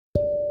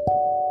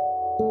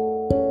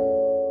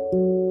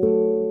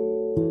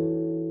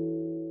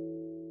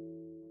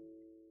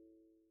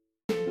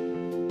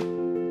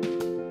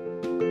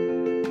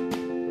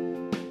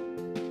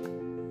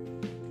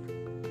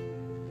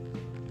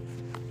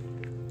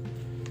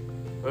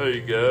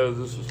Hey guys,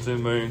 this is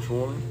Tim Man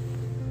 20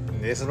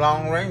 This is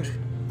Long Ranger.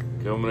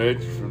 coming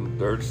at you from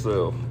the Dirty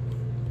South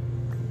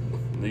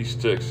in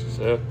East Texas.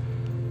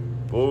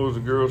 Boys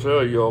and girls,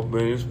 how y'all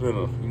been? It's been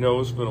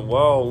a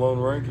while, Lone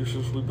Ranger,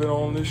 since we've been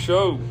on this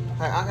show.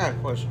 Hey, I got a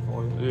question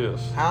for you.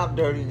 Yes. How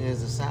dirty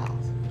is the South?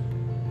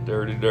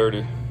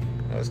 Dirty.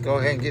 Let's go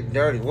ahead and get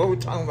dirty. What are we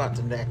talking about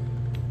today?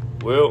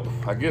 Well,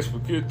 I guess we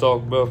could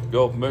talk about the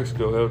Gulf of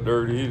Mexico, how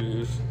dirty it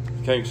is.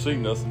 You can't see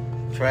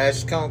nothing. Trash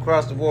is coming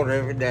across the border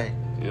every day.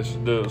 Yes,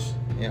 it does.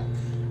 Yeah.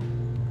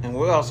 And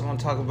we're also going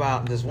to talk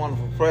about this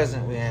wonderful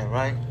president we have,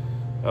 right?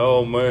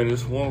 Oh man,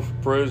 this wonderful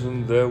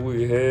president that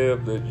we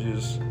have that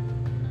just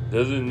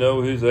doesn't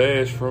know his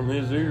ass from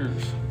his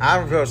ears. I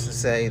reverse to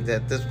say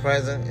that this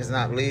president is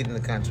not leading the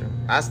country.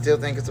 I still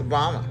think it's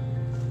Obama.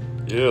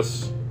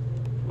 Yes,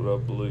 what I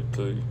believe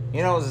too.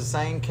 You know, it's the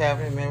same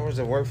cabinet members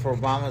that work for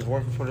Obama is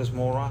working for this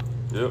moron.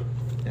 Yep.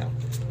 Yeah.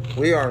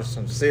 We are in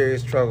some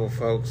serious trouble,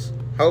 folks.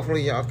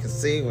 Hopefully y'all can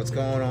see what's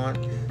going on,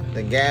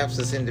 the gaps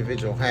this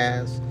individual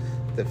has,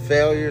 the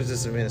failures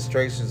this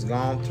administration's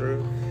gone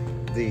through,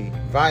 the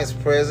vice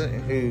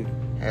president who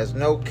has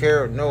no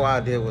care or no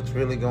idea what's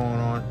really going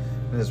on.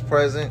 And this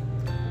president,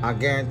 I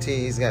guarantee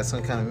he's got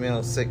some kind of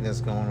mental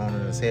sickness going on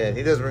in his head.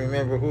 He doesn't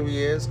remember who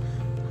he is,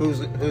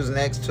 who's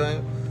next to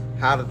him,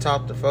 how to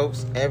talk to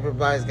folks.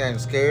 Everybody's getting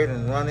scared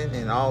and running,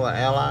 and all the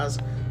allies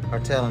are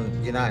telling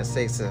the United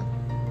States to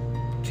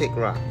kick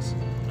rocks.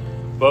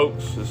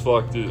 Folks, it's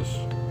like this.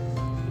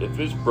 If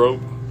it's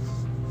broke,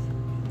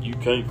 you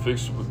can't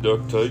fix it with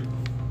duct tape.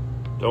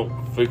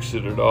 Don't fix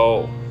it at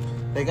all.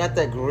 They got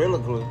that Gorilla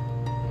Glue.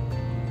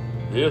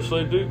 Yes,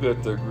 they do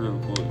got that Gorilla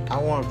Glue.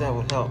 I wonder if that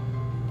would help.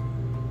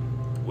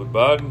 With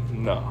Biden,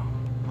 no.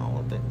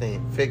 Oh, they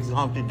fixed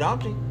Humpty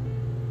Dumpty.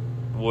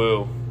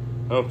 Well,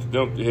 Humpty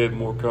Dumpty had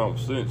more common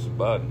sense than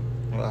Biden.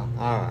 Well,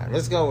 all right,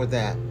 let's go with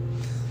that.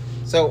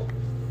 So,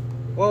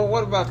 well,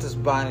 what about this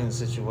Biden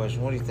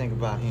situation? What do you think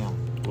about him?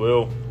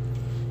 Well,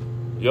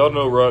 y'all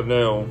know right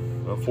now,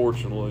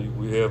 unfortunately,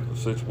 we have a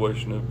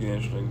situation in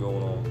Afghanistan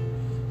going on.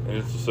 And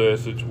it's a sad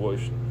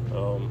situation.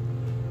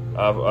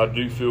 I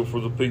do feel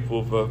for the people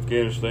of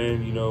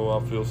Afghanistan. You know,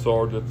 I feel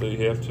sorry that they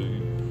have to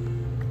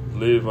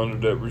live under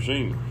that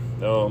regime.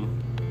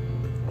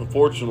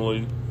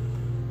 Unfortunately,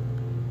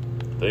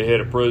 they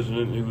had a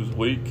president who was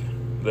weak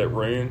that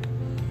ran.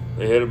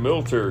 They had a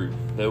military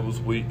that was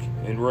weak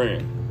and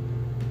ran.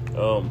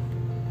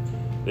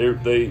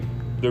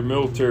 Their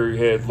military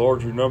had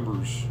larger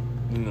numbers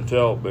than the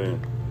Taliban,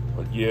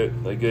 but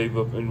yet they gave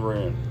up and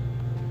ran.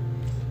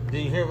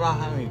 Did you hear about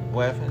how many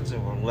weapons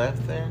that were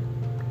left there?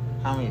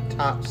 How many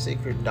top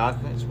secret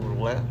documents were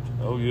left?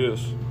 Oh,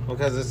 yes.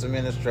 Because this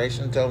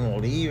administration told them to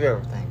leave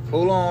everything.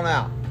 Pull on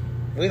out.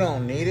 We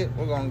don't need it.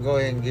 We're going to go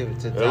ahead and give it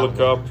to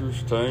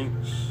Helicopters,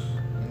 tanks,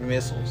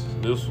 missiles,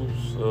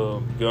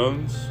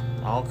 guns,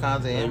 all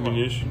kinds of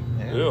ammunition.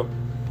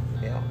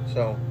 Yeah.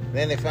 So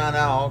then they found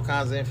out all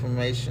kinds of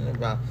information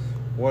about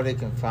where they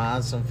can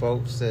find some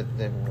folks that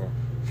were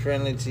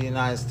friendly to the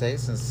United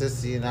States and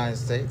assist the United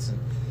States. And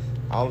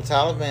all the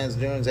Taliban's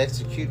doing is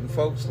executing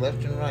folks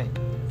left and right.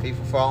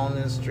 People falling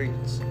in the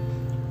streets.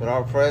 But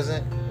our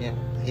president,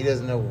 he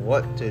doesn't know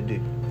what to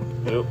do.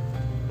 Yep,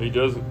 he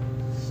doesn't.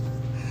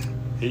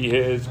 He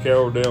has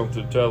cowered down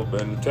to the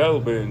Taliban. The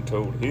Taliban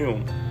told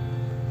him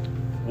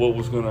what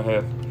was going to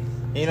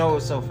happen. You know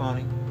what's so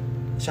funny?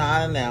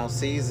 China now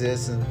sees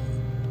this and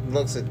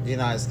looks at the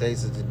United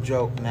States as a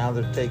joke. Now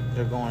they're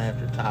going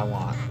after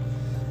Taiwan.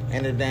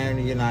 And they're daring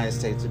the United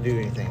States to do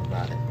anything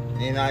about it.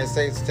 The United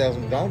States tells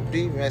them, don't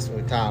be messing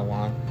with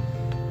Taiwan.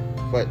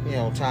 But,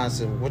 China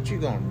said, what you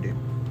going to do?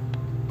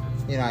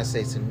 The United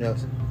States said,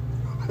 nothing.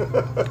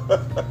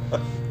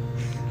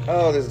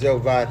 Oh, this Joe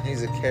Biden,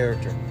 he's a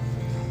character.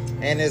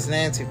 And this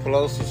Nancy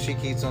Pelosi, she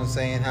keeps on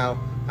saying how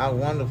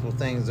wonderful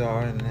things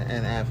are in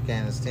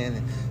Afghanistan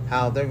and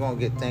how they're going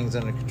to get things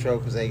under control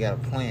because they got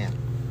a plan.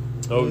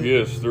 Oh,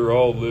 yes, they're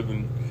all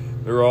living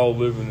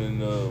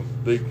in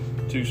big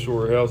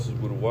two-story houses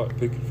with a white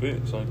picket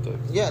fence, ain't they?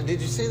 Yeah, did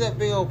you see that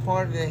big old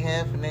party they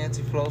had for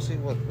Nancy Pelosi,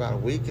 about a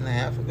week and a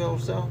half ago or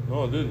so?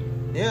 No, I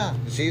didn't. Yeah,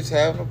 she's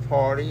having a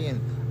party,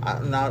 and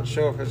I'm not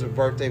sure if it's a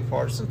birthday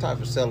party, some type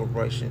of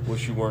celebration.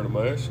 Was she wearing a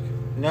mask?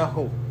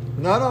 No,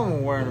 none of them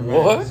were wearing a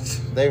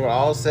mask. What? They were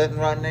all sitting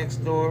right next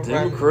door.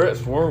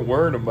 Democrats weren't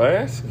wearing a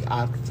mask?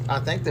 I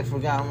think they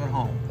forgot them at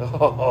home.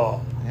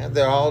 Oh. Yeah,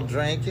 they're all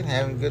drinking,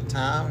 having a good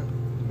time,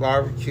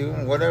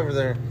 barbecuing, whatever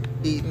they're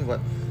eating, but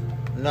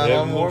none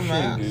of them wore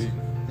masks.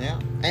 Yeah,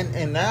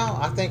 and now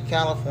I think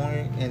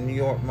California and New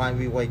York might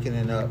be waking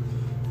it up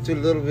to a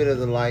little bit of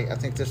the light. I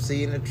think they're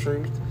seeing the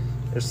truth.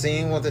 They're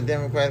seeing what the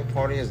Democratic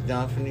Party has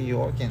done for New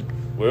York and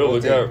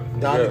what they've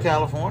done to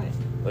California.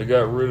 They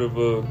got rid of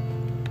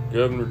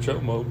Governor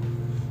Chomo.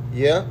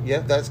 Yeah,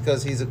 that's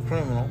because he's a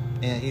criminal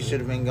and he should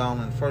have been gone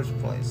in the first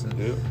place.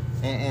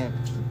 And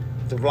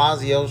de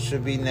Blasio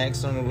should be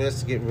next on the list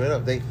to get rid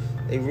of. They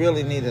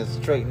really need to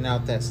straighten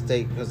out that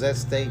state because that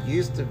state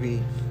used to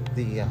be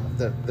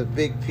the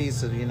big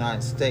piece of the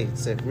United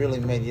States that really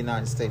made the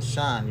United States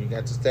shine. You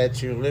got the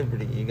Statue of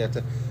Liberty. You got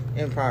the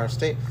Empire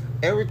State.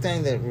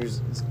 Everything that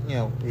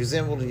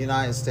resembled the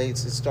United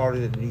States, it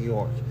started in New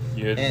York.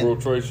 Yeah, the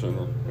World Trade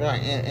Center.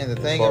 Right, and the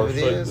thing of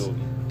it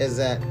is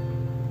that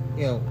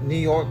New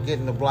York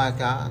getting the black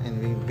eye and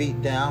being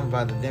beat down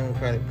by the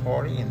Democratic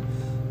Party and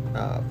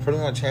pretty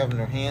much having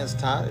their hands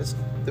tied. It's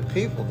the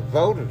people, the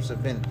voters,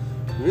 have been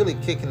really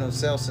kicking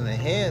themselves in the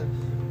head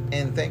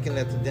and thinking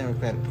that the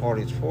Democratic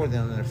Party is for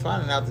them, and they're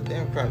finding out the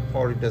Democratic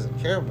Party doesn't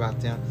care about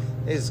them.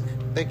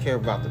 They care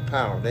about the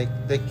power.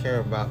 They care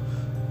about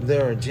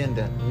their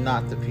agenda,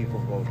 not the people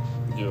voting.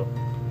 Yeah.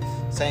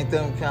 Same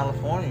thing in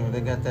California, where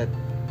they got that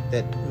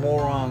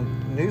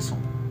moron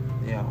Newsom.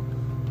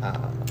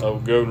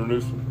 Governor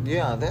Newsom.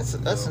 Yeah, that's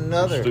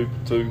another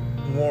stupid too.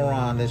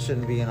 Moron that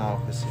shouldn't be in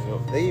office.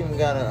 Yep. They even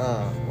got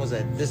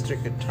a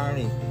district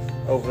attorney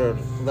over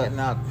there letting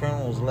out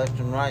criminals left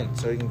and right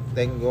so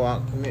they can go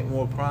out and commit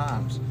more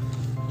crimes.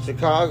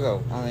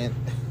 Chicago,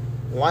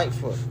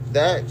 Lightfoot,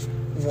 that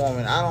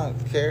woman, I don't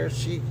care.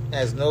 She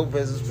has no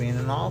business being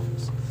in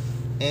office.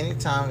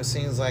 Anytime it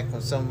seems like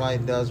when somebody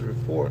does a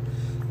report,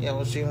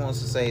 she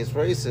wants to say it's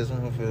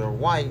racism if they're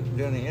white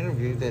during the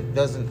interview that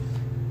doesn't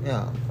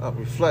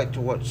reflect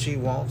to what she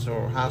wants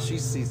or how she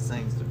sees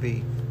things to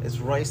be. It's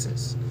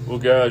racist. Well,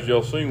 guys,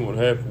 y'all seen what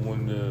happened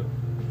when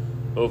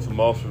both of them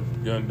officers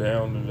were gunned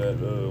down, and that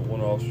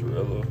one officer,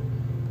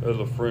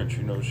 Ella French,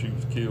 she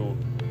was killed,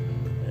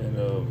 and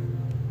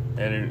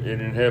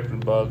it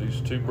happened by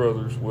these two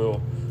brothers.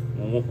 Well,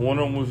 one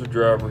of them was the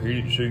driver.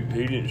 He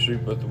didn't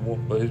shoot, but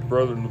his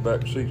brother in the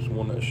back seat's the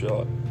one that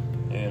shot.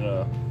 And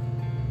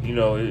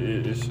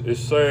it's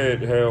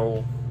sad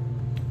how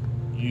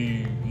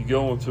you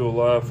go into a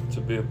life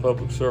to be a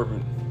public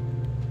servant.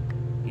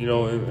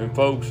 And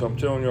folks, I'm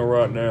telling y'all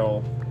right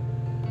now,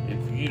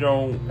 if you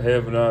don't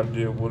have an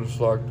idea what it's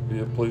like to be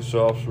a police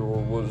officer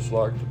or what it's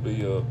like to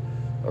be a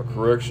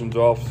corrections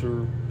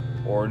officer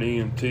or an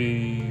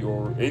EMT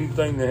or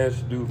anything that has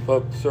to do with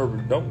public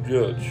service, don't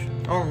judge.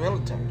 Or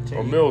military too.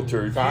 Or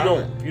military.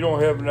 If you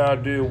don't have an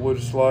idea what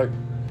it's like,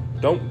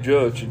 don't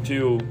judge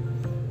until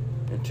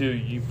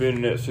you've been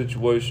in that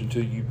situation,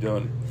 until you've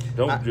done it.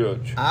 Don't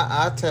judge.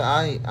 I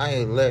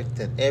elect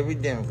that every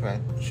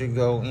Democrat should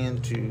go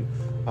into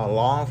a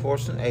law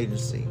enforcement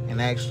agency and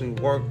actually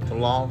work the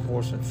law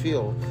enforcement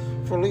field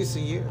for at least a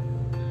year.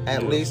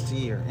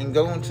 And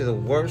go into the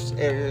worst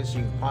areas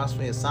you can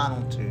possibly assign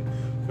them to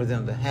for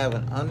them to have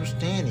an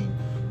understanding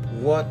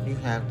what you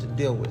have to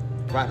deal with.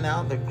 Right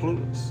now, they're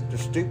clueless. They're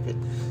stupid.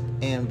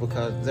 And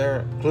because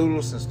they're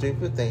clueless and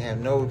stupid, they have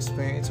no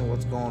experience in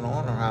what's going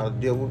on or how to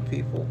deal with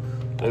people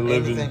or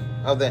anything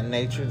of that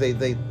nature.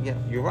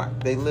 You're right.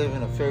 They live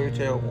in a fairy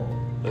tale world.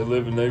 They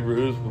live in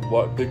neighborhoods with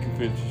white picket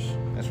fences.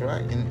 That's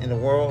right. And the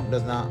world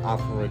does not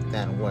operate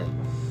that way.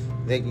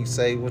 They can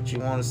say what you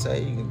want to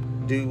say. You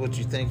can do what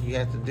you think you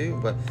have to do.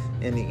 But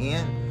in the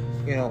end,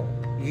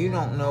 you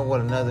don't know what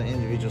another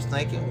individual's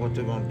thinking, what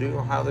they're going to do,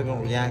 or how they're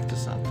going to react to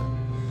something.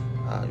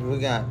 We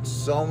got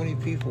so many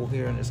people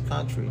here in this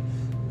country.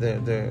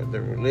 Their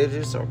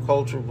religious or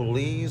cultural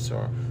beliefs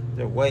or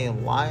their way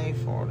of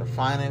life or their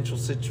financial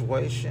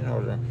situation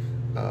or their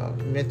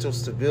mental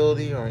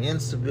stability or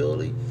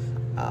instability.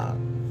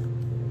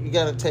 You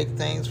got to take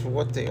things for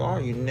what they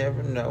are. You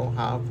never know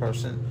how a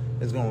person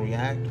is going to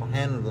react or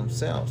handle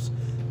themselves.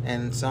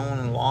 And someone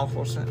in law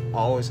enforcement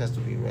always has to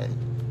be ready,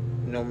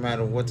 no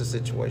matter what the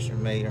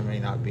situation may or may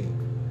not be.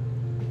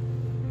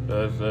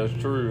 That's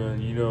true.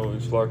 And,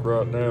 it's like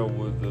right now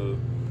with the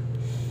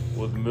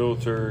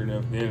military in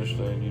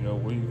Afghanistan,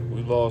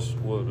 we lost,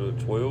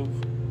 12?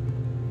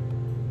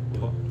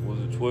 Was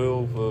it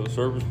 12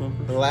 service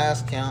members? The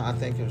last count, I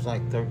think it was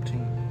like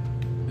 13.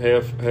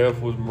 Half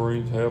was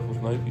Marines, half was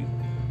Navy.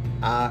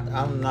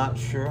 I'm not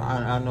sure.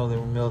 I know they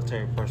were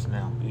military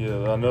personnel.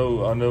 Yeah, I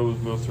know it was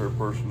military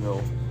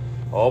personnel.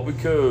 All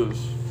because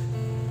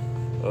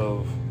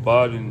of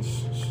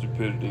Biden's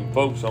stupidity. And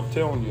folks, I'm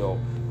telling y'all,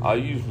 I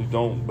usually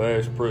don't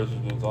bash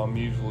presidents.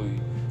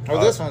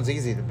 This one's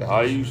easy to bash.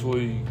 I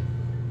usually,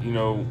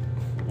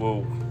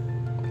 will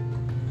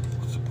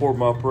support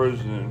my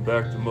president and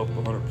back them up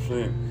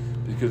 100%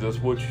 because that's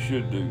what you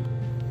should do.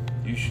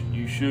 You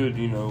should,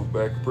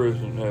 back the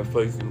president and have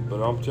faith in him.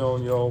 But I'm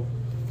telling y'all,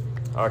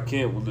 I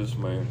can't with this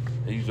man.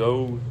 He's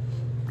old.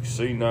 He's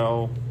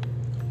senile.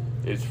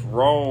 It's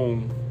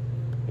wrong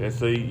that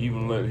they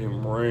even let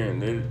him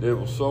run. It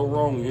was so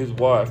wrong of his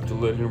wife to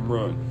let him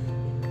run.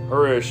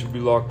 Her ass should be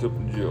locked up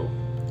in jail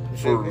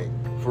for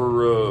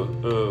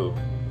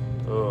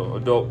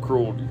adult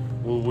cruelty.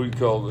 What do we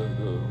call it?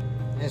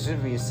 It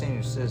should be a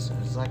senior citizen.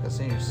 It's like a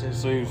senior citizen.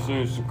 Senior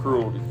citizen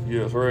cruelty.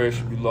 Yes, her ass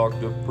should be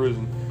locked up in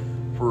prison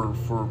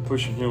for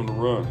pushing him to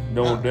run,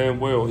 knowing damn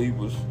well he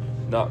was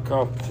not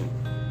competent.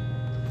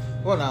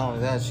 Well, not only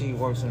that, she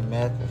works in the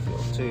medical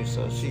field too,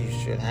 so she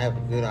should have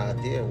a good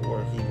idea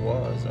where he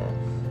was or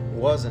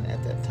wasn't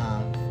at that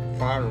time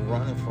prior to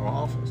running for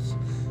office.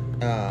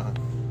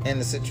 And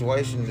the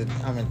situation that,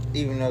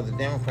 even though the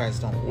Democrats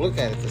don't look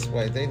at it this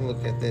way, they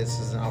look at this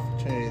as an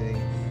opportunity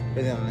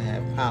for them to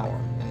have power.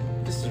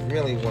 And this is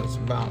really what it's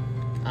about,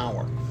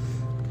 power.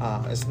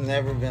 It's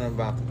never been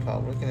about the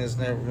public, and it's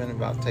never been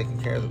about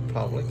taking care of the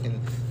public, and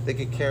they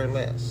could care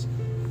less.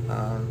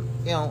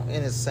 And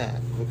it's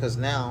sad because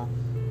now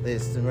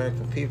it's the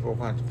American people are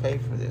going to pay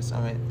for this.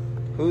 I mean,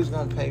 who's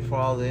going to pay for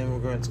all the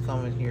immigrants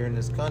coming here in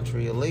this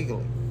country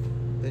illegally?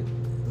 The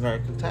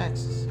American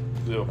taxes.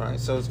 Yeah. Right?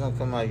 So it's going to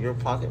come out of your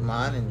pocket,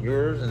 mine, and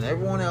yours, and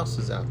everyone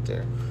else's out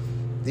there.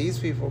 These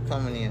people are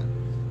coming in,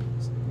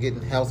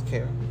 getting health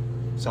care.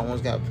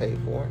 Someone's got to pay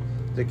for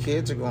it. Their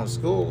kids are going to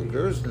school.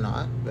 Yours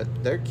not,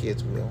 but their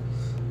kids will.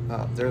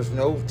 There's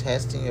no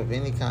testing of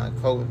any kind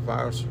of COVID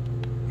virus,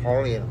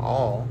 hardly at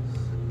all.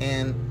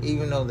 And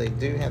even though they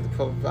do have the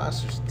COVID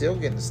virus, they're still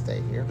getting to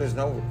stay here. There's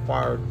no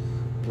required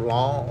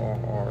law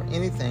or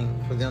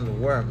anything for them to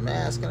wear a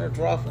mask, and they're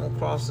dropping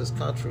across this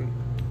country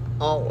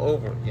all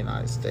over the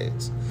United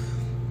States.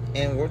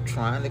 And we're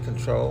trying to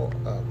control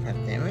a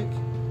pandemic.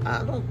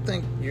 I don't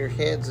think your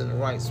head's in the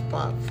right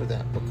spot for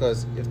that,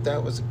 because if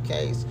that was the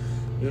case,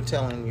 you're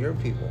telling your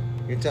people,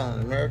 you're telling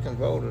American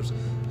voters,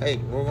 hey,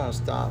 we're going to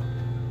stop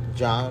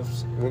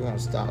jobs, we're going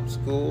to stop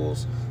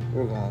schools,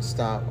 we're going to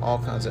stop all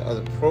kinds of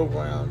other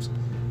programs,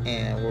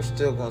 and we're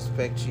still going to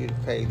expect you to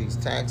pay these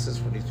taxes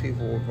for these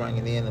people we're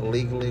bringing in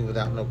illegally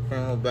without no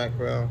criminal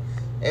background,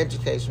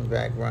 education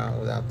background,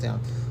 without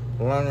them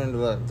learning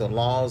the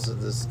laws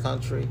of this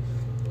country.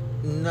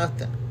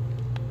 Nothing.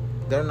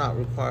 They're not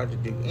required to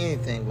do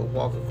anything but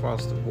walk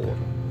across the border.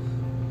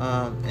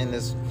 And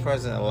this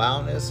president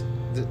allowing this,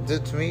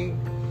 to me,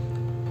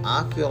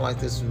 I feel like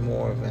this is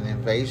more of an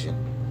invasion,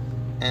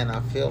 and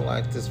I feel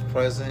like this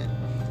president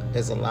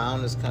is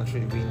allowing this country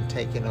to be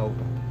taken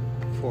over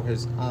for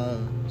his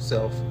own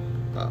self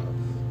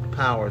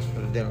powers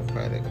for the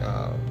Democratic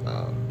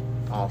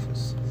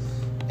office.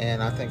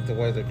 And I think the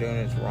way they're doing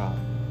it is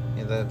wrong.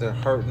 They're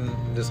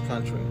hurting this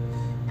country.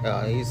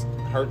 He's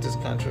hurt this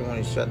country when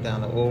he shut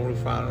down the oil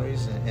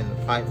refineries and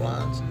the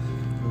pipelines,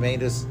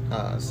 made us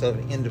sort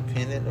of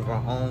independent of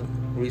our own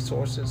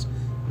resources,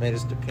 made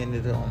us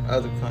dependent on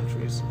other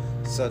countries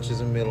such as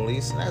the Middle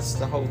East. And that's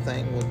the whole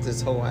thing with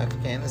this whole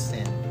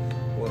Afghanistan,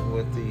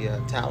 with the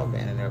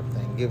Taliban and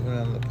everything, giving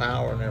them the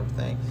power and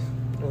everything,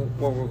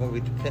 where we're going to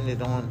be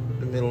dependent on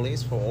the Middle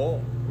East for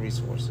oil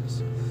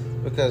resources,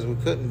 because we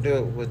couldn't do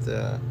it with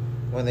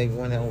when they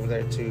went over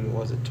there to,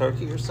 was it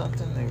Turkey or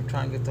something? They were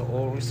trying to get the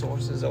oil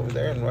resources over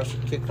there, and Russia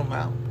kicked them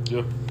out.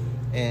 Yeah.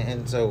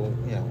 And so,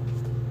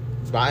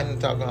 Biden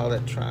talking all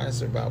that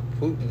trash about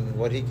Putin,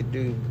 what he could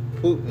do,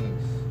 Putin,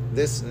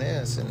 this and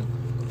this, and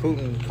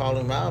Putin called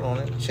him out on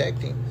it,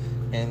 checked him,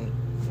 and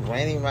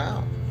ran him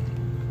out,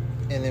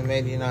 and then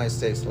made the United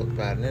States look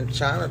bad. And then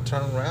China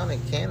turned around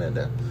in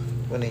Canada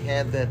when they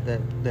had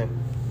that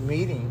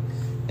meeting,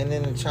 and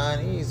then the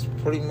Chinese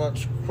pretty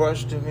much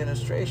crushed the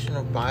administration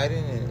of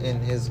Biden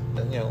and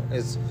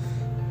his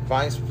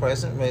vice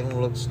president, made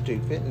him look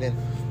stupid. And then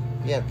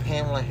you had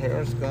Pamela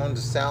Harris going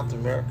to South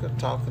America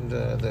talking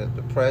to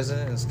the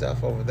president and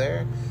stuff over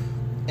there.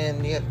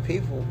 And you had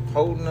people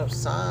holding up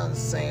signs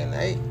saying,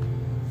 hey,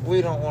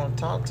 we don't want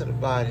to talk to the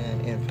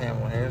Biden and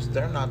Pamela Harris.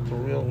 They're not the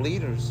real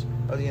leaders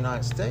of the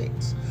United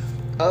States.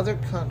 Other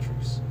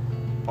countries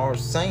are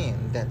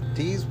saying that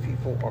these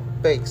people are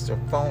fakes, they're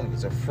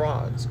phonies, they're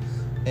frauds,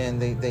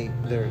 and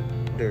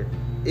they're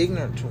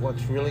ignorant to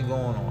what's really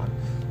going on.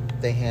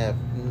 They have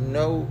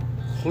no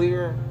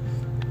clear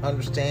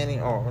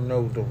understanding or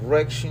no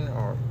direction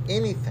or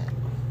anything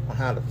on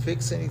how to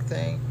fix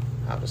anything,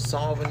 how to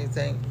solve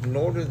anything,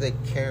 nor do they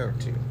care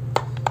to.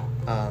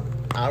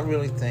 I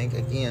really think,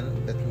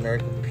 again, that the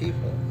American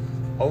people,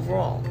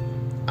 overall,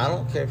 I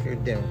don't care if you're a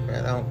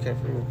Democrat, I don't care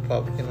if you're a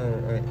Republican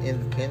or an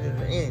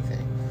independent or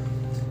anything,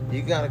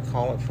 you got to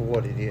call it for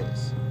what it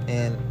is.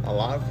 And a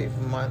lot of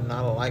people might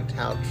not have liked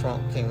how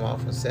Trump came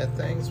off and said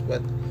things,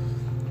 but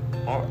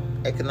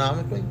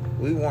economically,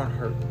 we weren't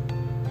hurting.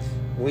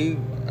 We,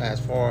 as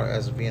far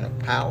as being a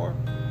power,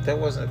 there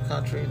wasn't a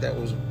country that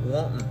was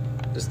wanting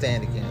to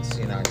stand against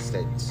the United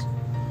States.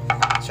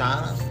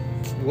 China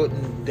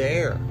wouldn't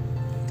dare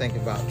think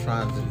about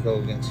trying to go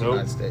against the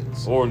United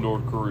States. Or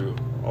North Korea.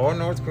 Or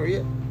North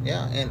Korea,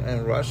 yeah.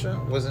 And Russia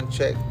was in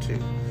check, too.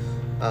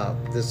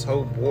 This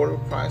whole border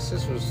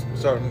crisis was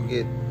starting to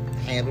get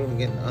handled and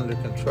getting under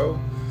control.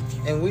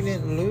 And we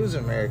didn't lose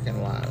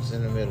American lives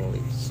in the Middle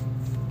East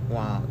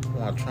while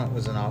Trump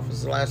was in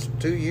office. The last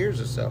 2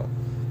 years or so,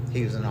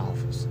 he was in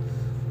office.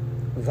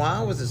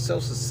 Why was it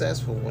so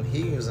successful when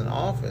he was in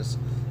office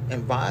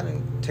and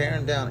Biden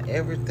tearing down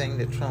everything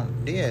that Trump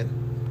did,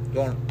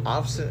 going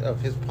opposite of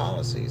his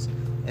policies,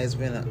 has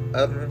been an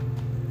utter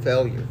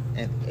failure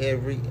in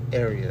every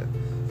area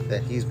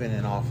that he's been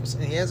in office?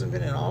 And he hasn't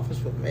been in office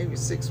for maybe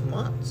 6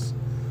 months.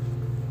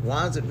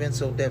 Why has it been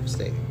so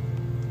devastating?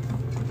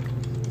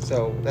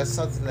 So that's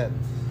something that,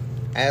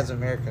 as an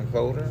American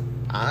voter,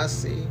 I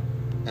see,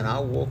 and I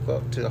woke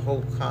up to the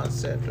whole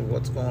concept of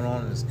what's going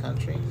on in this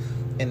country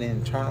and the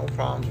internal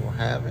problems we're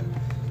having,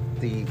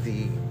 the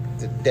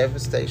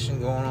devastation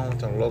going on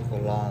with our local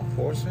law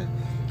enforcement,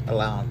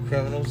 allowing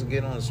criminals to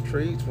get on the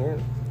streets. We're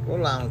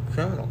allowing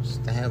criminals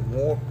to have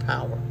more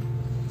power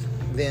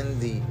than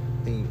the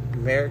the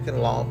American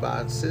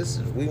law-abiding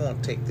citizens. We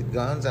want to take the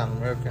guns out of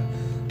American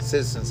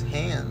citizens'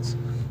 hands,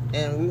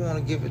 and we want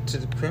to give it to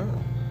the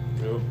criminal.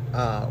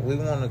 Yep. We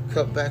want to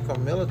cut back our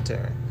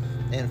military.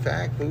 In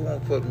fact, we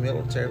want to put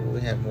military where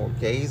we have more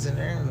gays in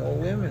there and more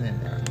women in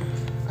there.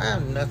 I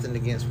have nothing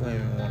against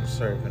women who want to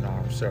serve in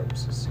armed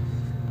services.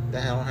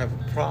 I don't have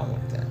a problem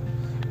with that.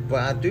 But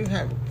I do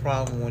have a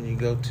problem when you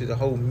go to the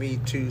whole Me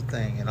Too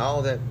thing and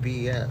all that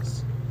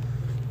BS.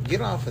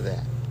 Get off of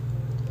that.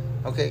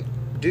 Okay?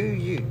 Do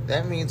you.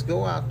 That means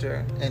go out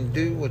there and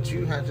do what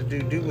you have to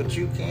do. Do what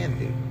you can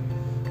do.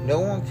 No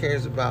one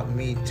cares about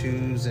Me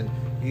Too's and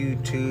You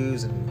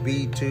Too's and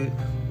B Too.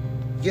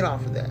 Get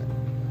off of that.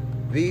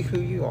 Be who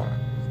you are.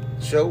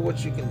 Show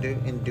what you can do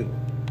and do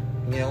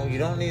it. You know, you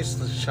don't need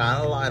to shine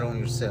a light on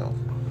yourself.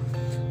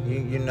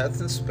 You're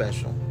nothing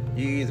special.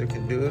 You either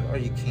can do it or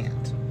you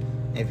can't.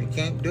 If you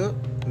can't do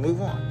it,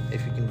 move on.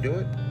 If you can do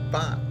it,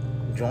 fine.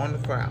 Join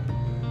the crowd.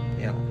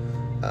 You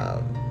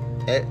know,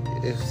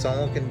 if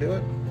someone can do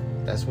it,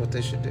 that's what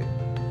they should do.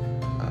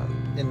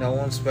 And no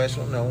one's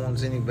special. No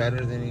one's any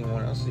better than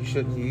anyone else. You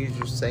shouldn't use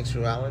your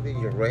sexuality,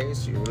 your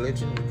race, your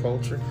religion, your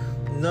culture,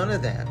 none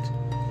of that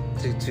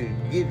to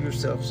give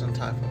yourself some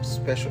type of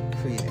special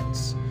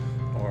credence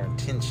or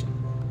attention.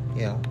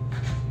 You know,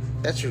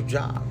 that's your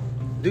job.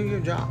 Do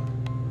your job.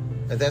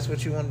 If that's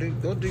what you want to do,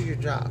 go do your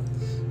job.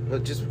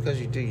 But just because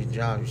you do your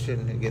job, you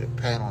shouldn't get a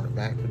pat on the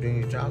back for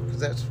doing your job, because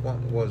that's what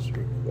was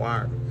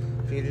required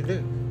for you to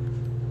do.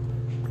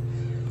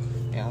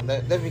 You know,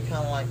 that'd be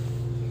kind of like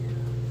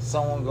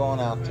someone going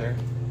out there.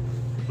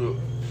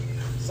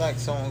 It's like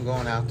someone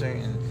going out there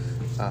and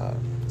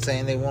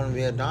saying they want to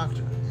be a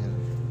doctor.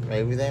 And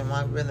maybe they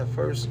might have been the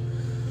first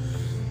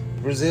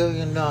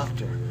Brazilian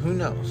doctor. Who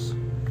knows?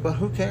 But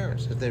who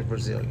cares if they're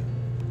Brazilian?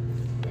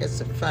 It's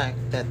the fact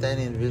that that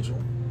individual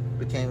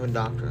became a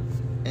doctor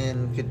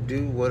and could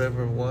do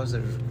whatever it was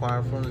that was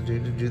required for him to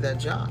do that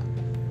job.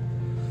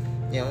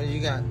 You know, you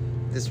got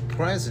this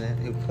president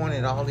who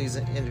appointed all these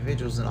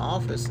individuals in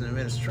office and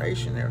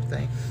administration and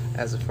everything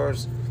as the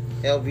first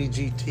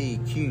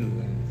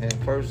LGBTQ and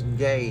first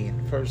gay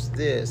and first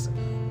this.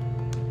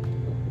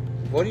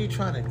 What are you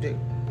trying to do?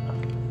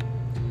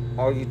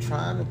 Are you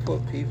trying to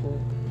put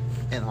people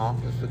in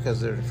office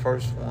because they're the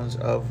first ones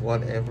of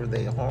whatever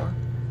they are?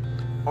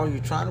 Or are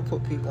you trying to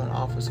put people in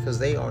office because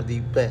they are the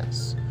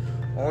best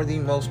or the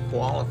most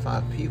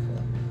qualified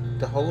people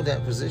to hold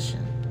that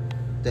position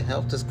to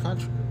help this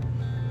country?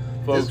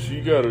 Folks,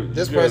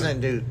 this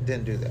president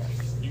didn't do that.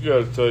 You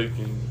gotta take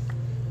and,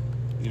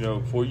 you know,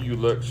 before you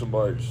elect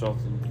somebody to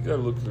something, you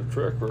gotta look at their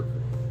track record.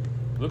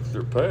 Look at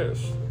their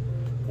past.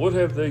 What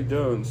have they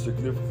done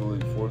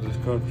significantly for this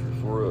country,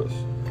 for us?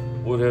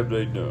 What have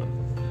they done?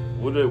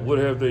 What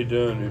have they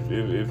done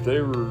if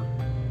they were,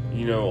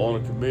 you know, on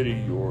a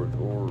committee or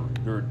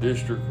their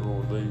district,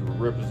 or they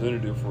were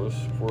representative for us,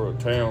 for a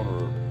town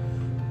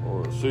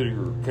or a city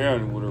or a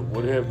county, whatever?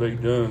 What have they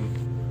done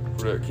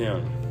for that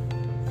county?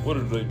 What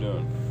have they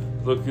done?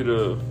 Look at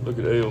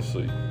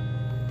ALC.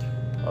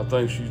 I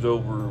think she's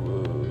over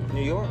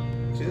New York.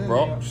 She's in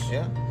Bronx. New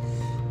York.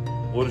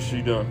 Yeah. What has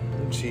she done?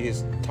 She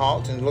has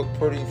talked and looked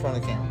pretty in front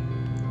of the camera.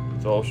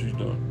 That's all she's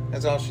done.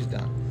 That's all she's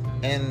done.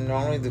 And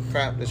normally the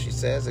crap that she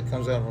says that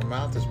comes out of her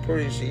mouth, as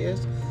pretty as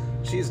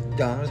she is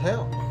dumb as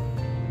hell.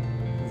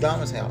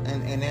 Dumb as hell.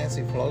 And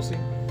Nancy Pelosi,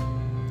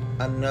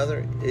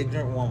 another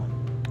ignorant woman.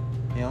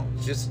 You know,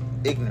 just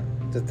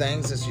ignorant. The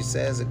things that she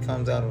says that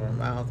comes out of her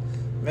mouth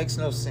makes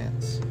no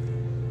sense.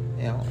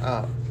 You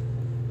know,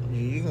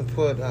 you can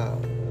put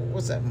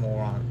what's that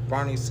moron?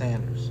 Bernie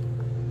Sanders.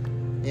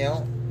 You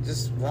know,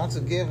 just wants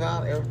to give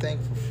out everything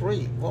for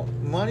free. Well,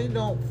 money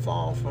don't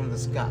fall from the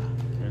sky.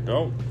 It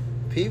don't.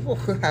 People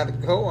got to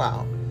go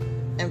out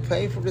and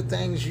pay for the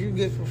things you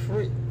get for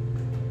free.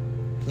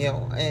 You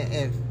know,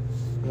 and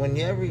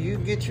whenever you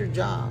get your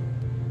job,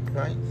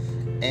 right,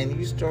 and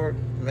you start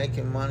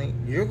making money,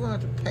 you're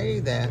going to pay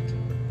that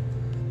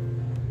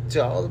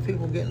to all the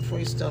people getting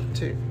free stuff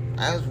too,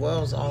 as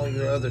well as all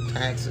your other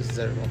taxes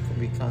that are going to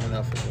be coming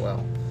up as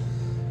well.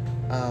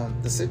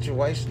 The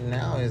situation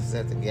now is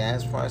that the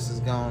gas price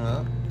has gone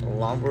up,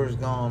 lumber has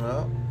gone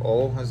up,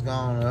 oil has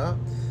gone up,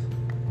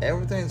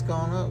 everything's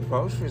gone up,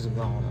 groceries have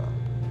gone up.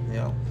 You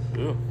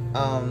know.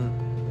 Yeah.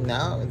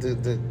 Now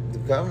the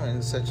government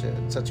is such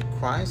a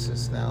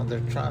crisis. Now they're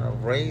trying to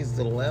raise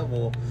the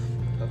level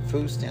of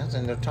food stamps,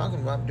 and they're talking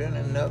about doing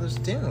another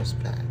stimulus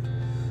pack.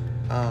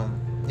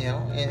 You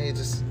know, and it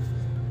just,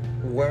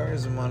 where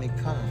is the money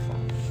coming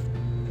from?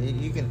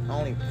 You can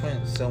only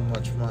print so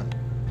much money.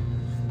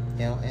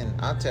 You know, and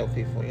I tell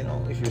people, you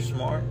know, if you're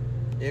smart,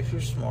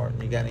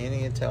 and you got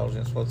any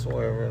intelligence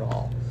whatsoever at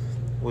all,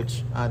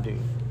 which I do,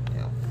 you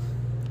know,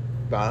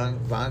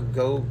 buy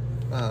gold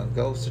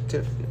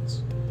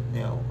certificates, you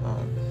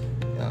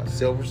know,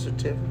 silver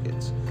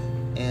certificates,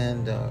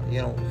 and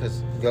you know,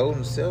 because gold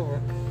and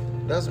silver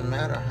doesn't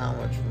matter how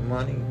much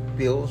money,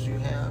 bills you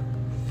have,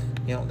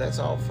 you know, that's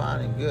all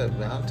fine and good,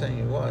 but I'm telling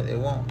you what, it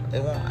won't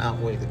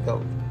outweigh the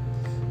gold.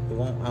 It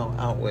won't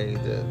outweigh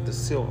the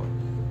silver.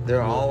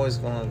 They're always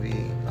going to be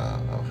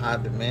a high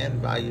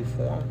demand value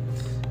for them,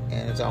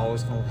 and it's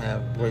always going to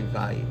have great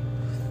value.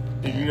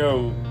 And you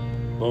know,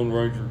 Lone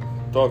Ranger,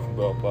 talking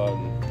about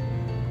Biden,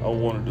 I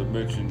wanted to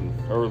mention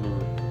earlier,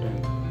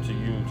 and to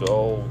you and to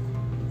all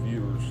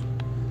viewers,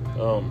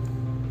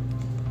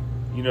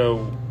 you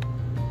know,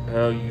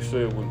 how you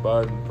said when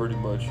Biden pretty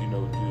much, you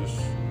know,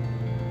 just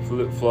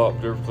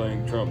flip-flopped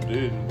everything Trump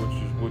did,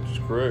 which is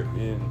correct,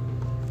 and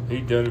he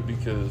done it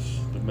because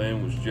the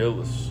man was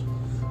jealous.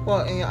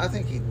 Well, and I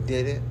think he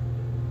did it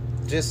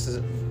just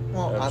as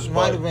well. It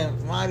might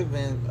have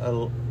been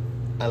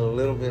a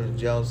little bit of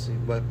jealousy,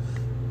 but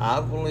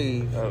I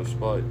believe out of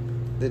spite.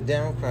 The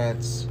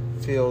Democrats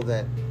feel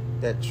that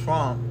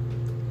Trump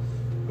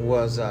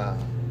was,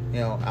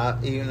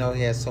 even though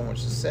he had so much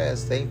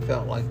success, they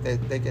felt like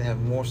they could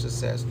have more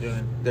success doing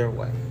it their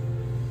way.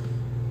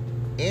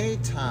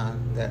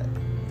 Anytime that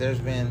there's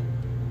been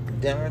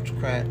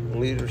Democrat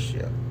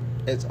leadership,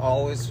 it's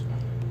always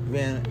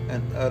been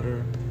an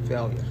utter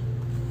failure.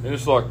 And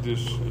it's like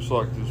this,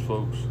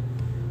 folks.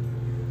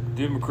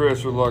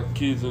 Democrats are like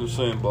kids in a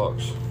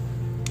sandbox.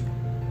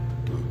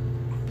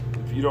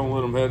 If you don't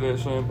let them have that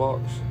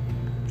sandbox,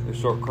 they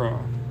start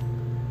crying.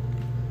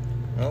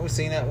 Well, we've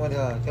seen that when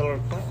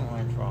Hillary Clinton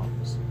ran for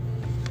office.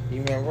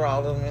 You remember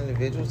all of them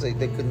individuals? They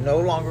could no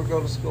longer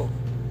go to school.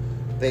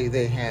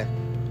 They had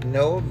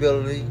no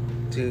ability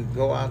to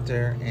go out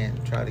there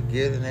and try to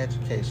get an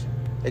education.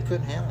 They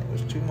couldn't handle it. It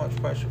was too much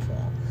pressure for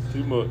them.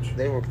 Too much.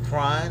 They were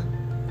crying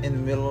in the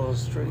middle of the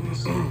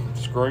streets.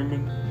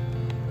 Screaming,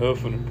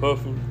 huffing and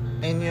puffing.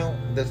 And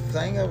the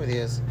thing of it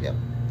is,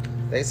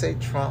 they say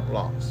Trump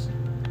lost.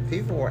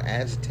 People were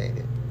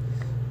agitated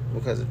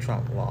because of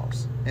Trump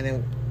lost.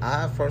 And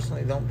I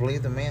personally don't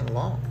believe the man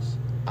lost.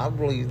 I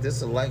believe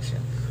this election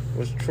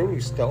was truly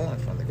stolen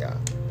from the guy.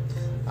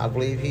 I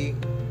believe he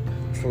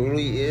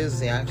truly is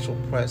the actual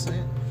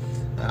president.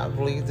 And I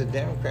believe the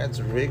Democrats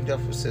rigged up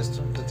a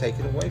system to take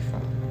it away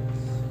from him.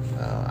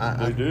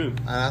 They do.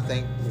 And I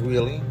think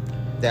really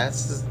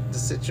that's the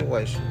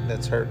situation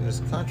that's hurting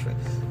this country.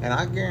 And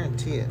I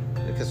guarantee it,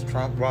 because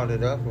Trump brought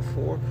it up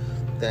before,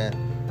 that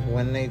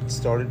when they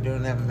started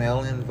doing that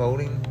mail-in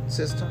voting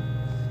system,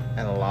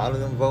 and a lot of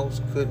them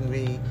votes couldn't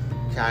be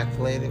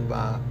calculated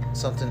by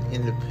something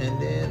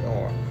independent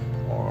or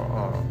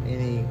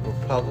any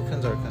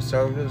Republicans or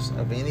conservatives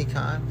of any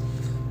kind,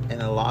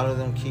 and a lot of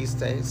them key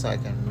states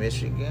like in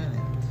Michigan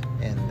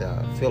and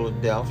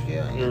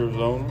Philadelphia,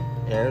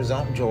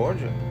 Arizona,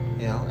 Georgia,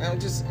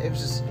 and it was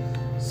just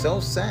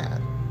so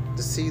sad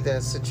to see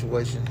that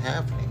situation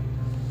happening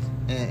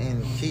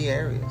in key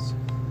areas.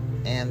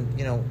 And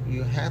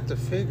you have to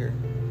figure,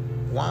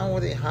 why were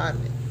they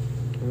hiding it?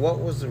 What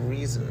was the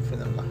reason for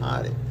them to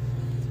hide it?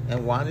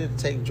 And why did it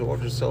take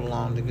Georgia so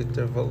long to get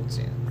their votes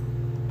in?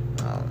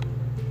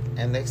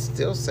 And they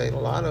still say a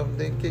lot of them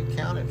didn't get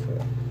counted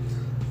for.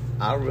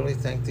 I really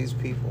think these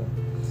people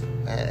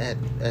had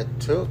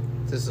took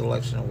this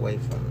election away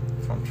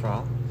from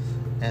Trump.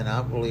 And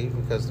I believe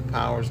because the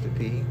powers to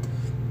be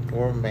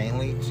were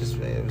mainly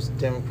it was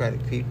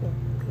Democratic people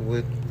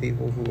with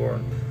people who are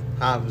in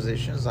high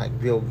positions like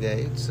Bill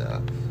Gates,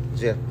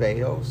 Jeff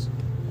Bezos,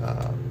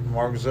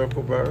 Mark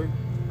Zuckerberg.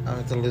 I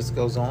mean, the list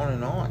goes on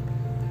and on.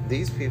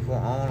 These people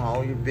own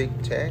all your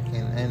big tech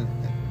and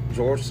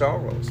George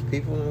Soros,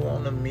 people who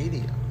own the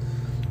media.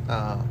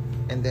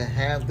 And to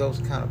have those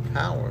kind of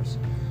powers,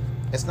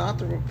 it's not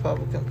the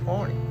Republican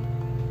Party.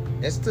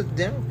 It's the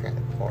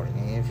Democratic Party.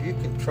 And if you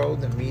control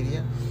the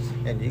media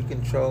and you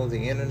control the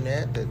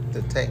internet,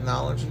 the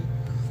technology,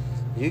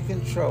 you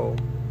control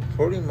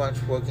pretty much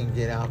what can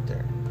get out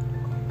there.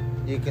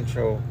 You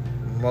control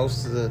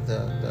most of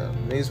the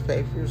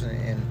newspapers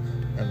and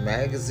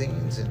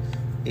magazines and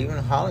even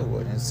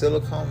Hollywood and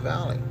Silicon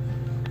Valley.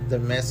 The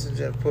message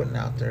they're putting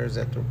out there is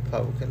that the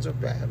Republicans are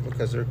bad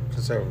because they're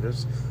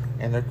conservatives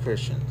and they're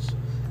Christians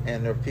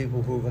and they're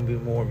people who are going to be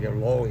more of your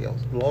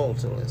loyal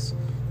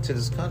to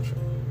this country.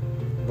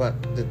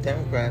 But the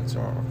Democrats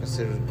are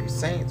considered to be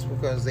saints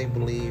because they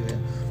believe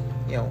in,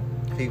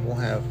 people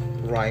have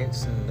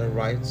rights and their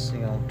rights,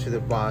 to their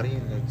body,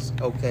 and it's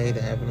okay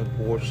to have an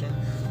abortion.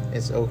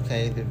 It's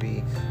okay to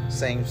be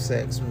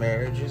same-sex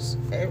marriages,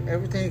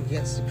 everything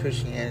against the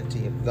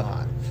Christianity of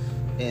God.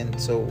 And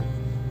so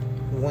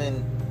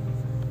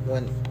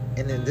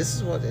and then this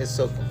is what is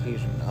so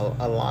confusing.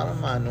 A lot of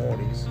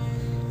minorities,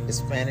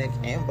 Hispanic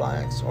and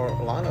blacks, a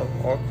lot of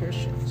them are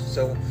Christians.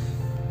 So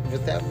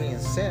with that being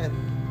said,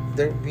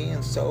 they're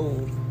being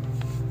sold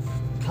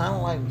kind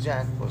of like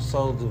Jack was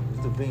sold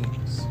the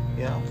beans,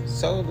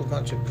 sold a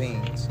bunch of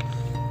beans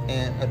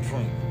and a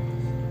dream.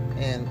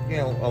 And,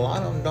 a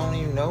lot of them don't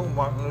even know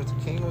Martin Luther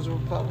King was a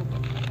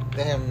Republican.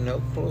 They have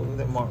no clue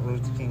that Martin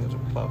Luther King was a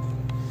Republican.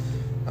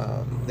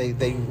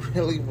 They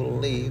really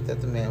believe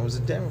that the man was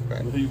a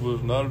Democrat. He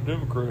was not a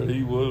Democrat.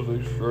 He was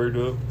a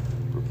straight-up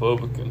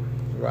Republican.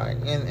 Right.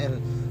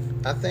 And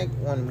I think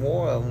when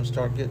more of them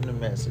start getting the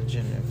message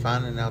and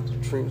finding out the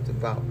truth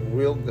about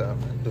real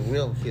government, the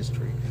real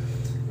history,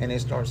 and they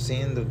start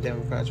seeing the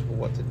Democrats for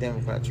what the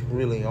Democrats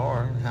really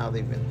are and how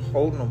they've been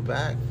holding them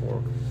back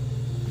for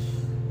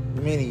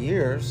many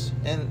years,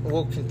 and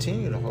will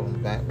continue to hold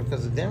them back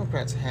because the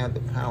Democrats have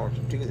the power to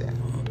do that.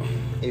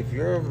 If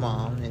you're a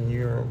mom and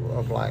you're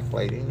a black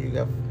lady and you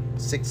got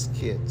 6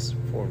 kids,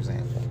 for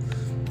example,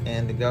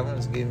 and the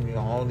government's giving you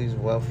all these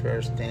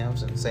welfare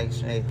stamps and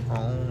Section 8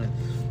 home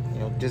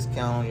and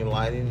discount on your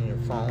lighting and your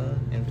phone,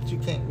 but you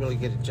can't really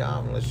get a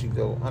job unless you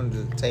go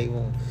under the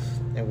table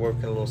and work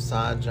at little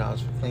side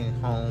jobs for cleaning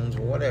homes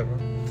or whatever,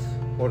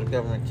 or the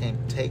government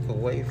can't take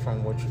away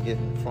from what you're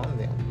getting from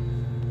them.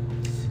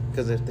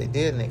 Because if they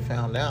did and they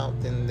found out,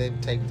 then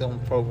they'd take them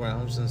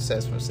programs and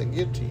assessments they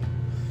give to you.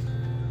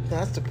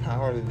 That's the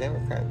power the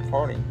Democratic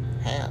Party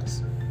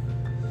has,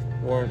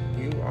 where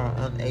you are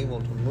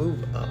unable to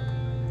move up.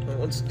 And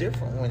what's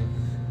different when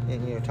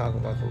you're talking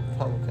about the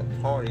Republican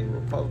Party? The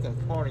Republican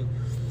Party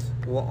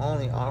will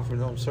only offer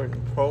them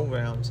certain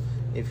programs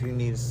if you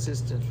need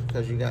assistance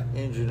because you got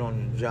injured on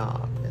your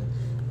job,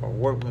 or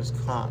workman's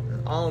comp,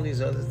 and all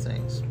these other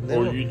things.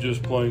 Or you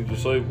just plain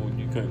disabled and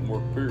you can't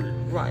work, period.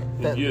 Right.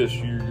 And yes,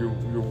 you're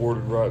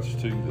awarded rights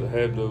to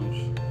have those,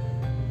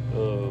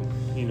 to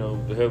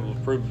have those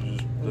privileges.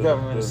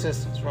 Government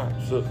assistance, right.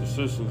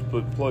 Assistance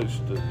put in place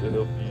to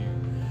help you,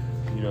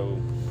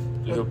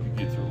 to help you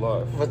get through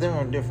life. But there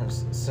are different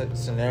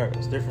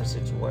scenarios, different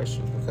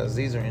situations, because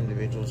these are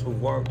individuals who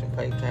worked and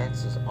paid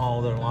taxes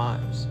all their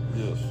lives.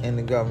 Yes. And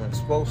the government's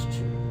supposed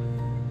to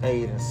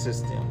aid and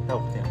assist them,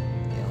 help them,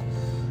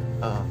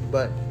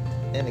 but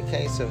in the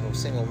case of a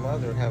single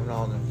mother having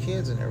all them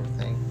kids and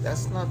everything,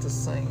 that's not the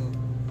same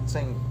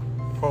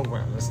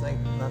program. It's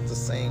not the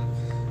same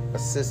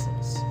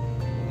assistance,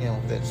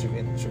 that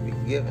should be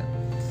given.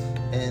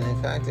 And in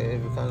fact,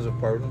 it becomes a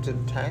burden to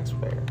the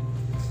taxpayer.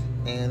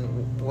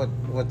 And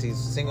what these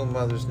single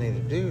mothers need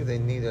to do, they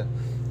need to,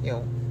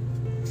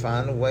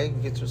 find a way to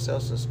get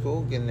themselves in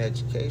school, get an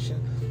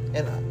education.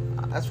 And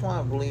that's why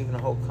I believe in the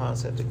whole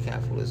concept of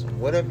capitalism.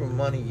 Whatever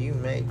money you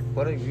make,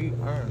 whatever you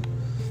earn,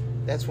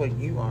 that's what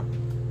you earn.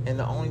 And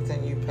the only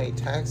thing you pay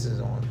taxes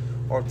on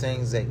are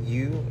things that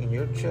you and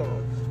your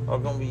children are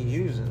going to be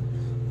using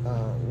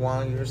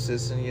while you're a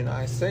citizen of the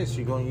United States.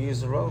 You're going to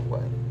use the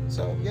roadway.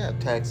 So, yeah,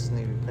 taxes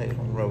need to be paid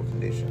on road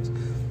conditions.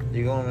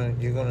 You're gonna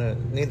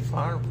need a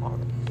fire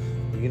department.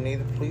 You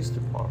need a police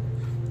department.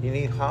 You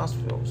need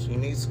hospitals. You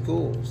need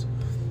schools.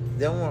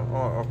 Them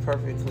are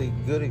perfectly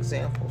good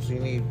examples. You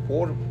need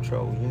border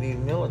patrol. You need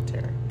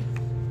military.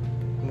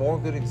 More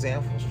good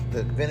examples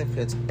that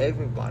benefits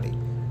everybody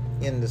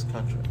in this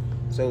country.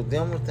 So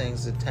them are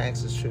things that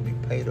taxes should be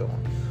paid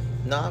on,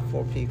 not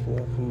for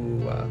people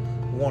who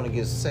want to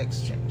get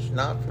sex changed,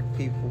 not for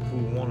people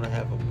who want to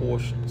have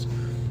abortions,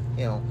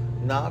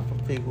 not for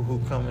people who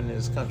come into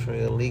this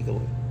country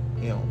illegally,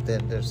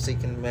 that they're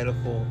seeking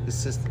medical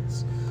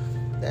assistance.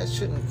 That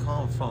shouldn't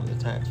come from the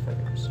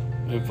taxpayers.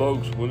 And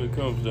folks, when it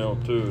comes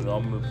down to it,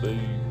 I'm going to be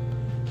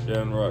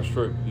downright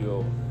straight with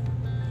y'all.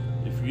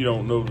 If you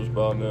don't know this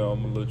by now,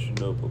 I'm going to let you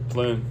know. But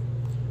Planned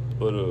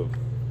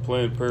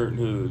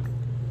Parenthood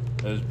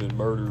has been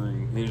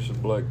murdering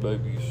innocent black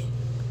babies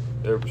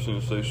ever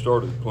since they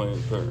started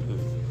Planned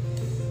Parenthood.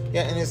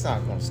 Yeah, and it's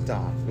not going to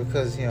stop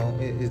because,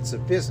 it's a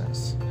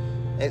business.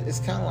 It's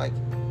kind of like,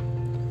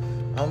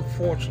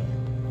 unfortunately,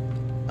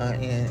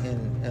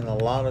 in a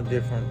lot of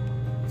different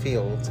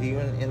fields,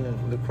 even in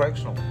the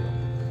correctional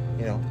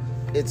field,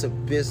 it's a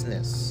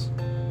business.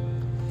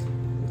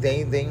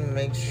 They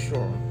make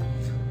sure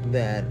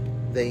that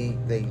they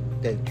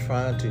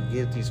try to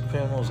give these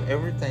criminals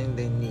everything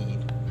they need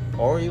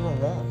or even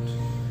want,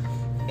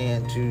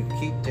 and to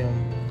keep them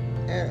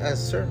at a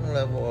certain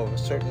level of a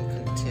certain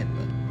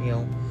contentment,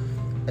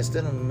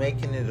 instead of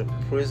making it a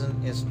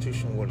prison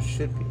institution what it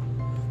should be.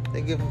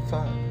 They give them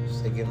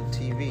phones, they give them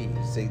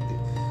TVs,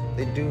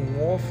 they do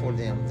more for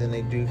them than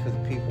they do for the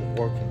people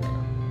working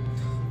there.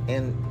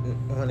 And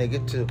when they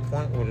get to the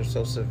point where they're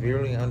so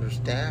severely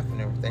understaffed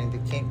and everything, they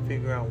can't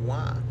figure out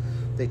why.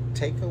 They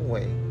take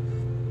away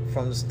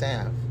from the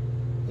staff,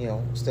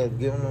 instead of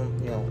giving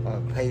them, a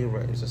pay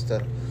raise,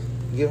 instead of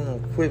giving them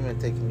equipment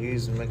they can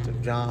use to make their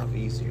job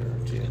easier,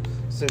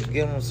 instead of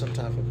giving them some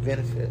type of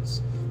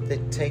benefits, they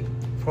take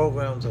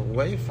programs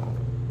away from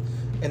them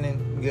and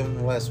then give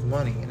them less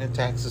money, and the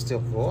taxes still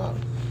go up.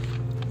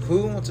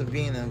 Who wants to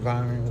be in an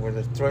environment where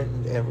they're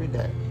threatened every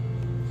day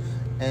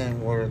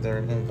and where they're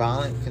in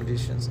violent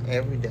conditions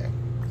every day,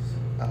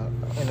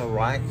 in the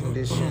riot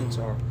conditions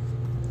or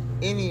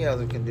any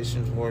other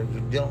conditions where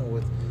you're dealing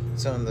with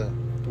some of the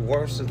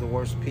worst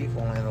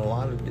people in a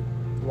lot of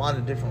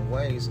different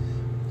ways,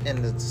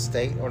 and the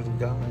state or the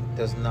government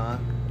does not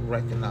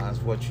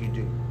recognize what you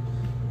do?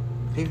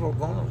 People are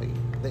going to leave.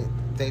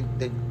 They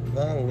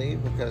want to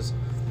leave because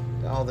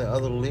all the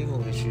other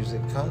legal issues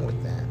that come with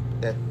that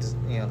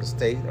the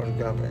state or the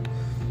government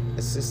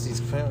assists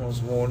these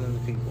criminals more than the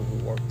people who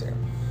work there,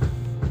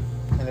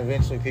 and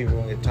eventually people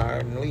will get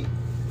tired and leave.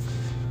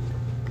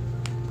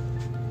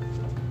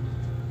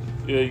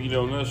 Yeah,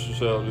 and that's just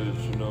how it is.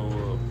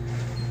 People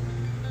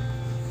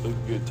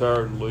get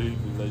tired and leave,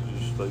 and they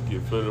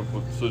get fed up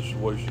with the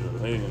situation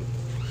at hand.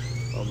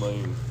 I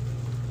mean,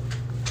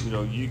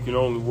 you can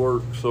only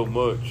work so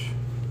much,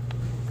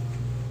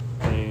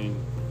 and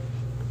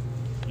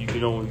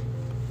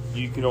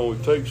you can only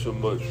take so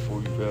much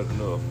before you've had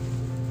enough.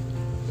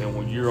 And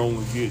when you're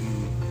only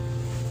getting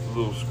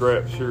little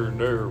scraps here and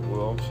there,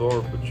 well, I'm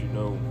sorry, but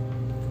the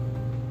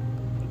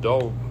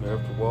dog after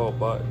a while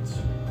bites.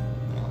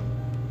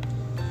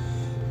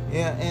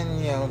 Yeah,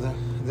 and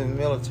the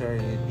military,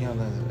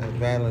 the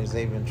battlers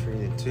they've been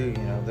treated too.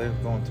 They're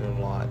going through a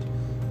lot,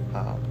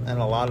 and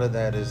a lot of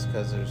that is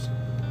because there's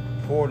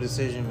poor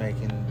decision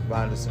making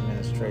by this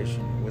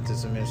administration. With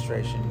this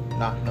administration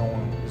not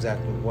knowing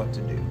exactly what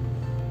to do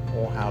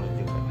or how to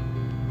do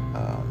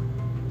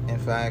it. In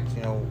fact,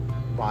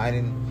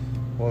 Biden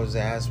was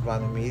asked by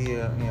the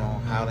media,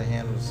 how to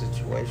handle the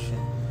situation.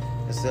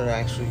 Instead of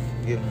actually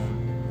giving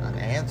them an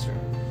answer,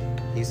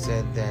 he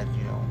said that,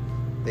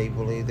 they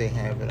believe they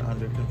have it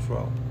under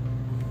control.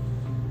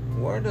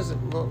 Where does it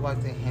look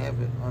like they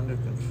have it under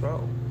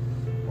control?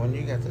 When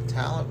you got the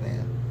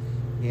Taliban,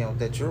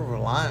 that you're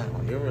relying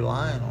on. You're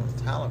relying on the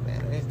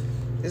Taliban.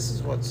 This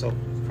is what's so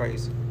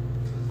crazy.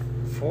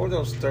 For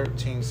those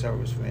 13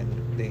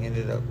 servicemen, they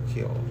ended up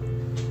killed,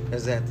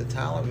 is that the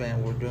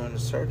Taliban were doing the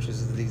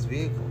searches of these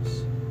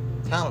vehicles.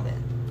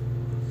 Taliban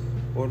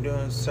were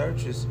doing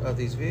searches of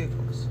these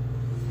vehicles.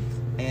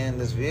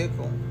 And this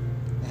vehicle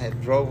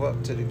had drove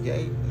up to the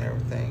gate and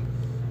everything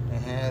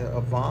and had a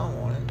bomb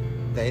on it.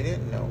 They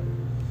didn't know.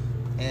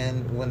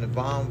 And when the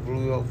bomb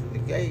blew open the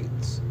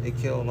gates, it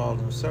killed all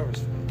them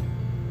servicemen.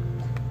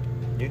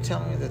 You're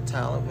telling me the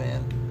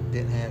Taliban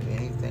didn't have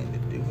anything to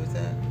do with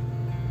that?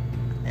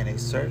 And they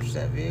searched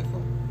that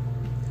vehicle?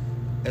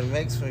 It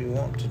makes me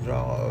want to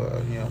draw,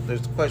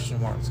 there's question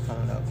marks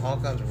coming up, all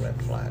kinds of red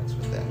flags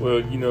with that.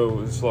 Well,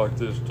 it's like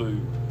this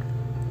too.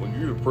 When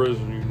you're the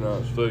president of the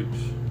United States,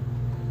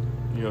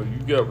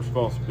 you've got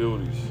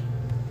responsibilities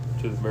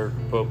to the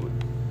American public,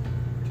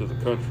 to the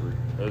country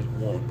as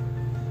one.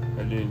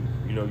 And then,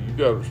 you've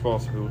got a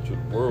responsibility to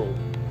the world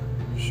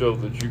to show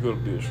that you're going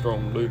to be a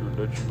strong leader,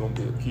 that you're going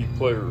to be a key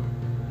player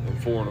in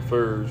foreign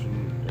affairs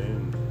and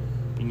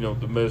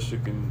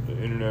domestic and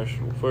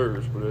international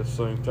affairs. But at the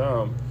same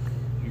time,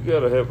 you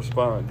got to have a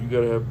spine. You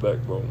got to have a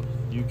backbone.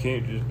 You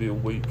can't just be a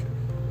weak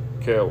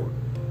coward.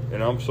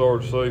 And I'm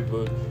sorry to say,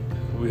 but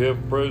we have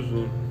a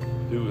president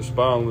who is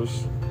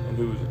spineless and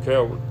who is a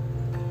coward.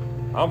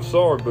 I'm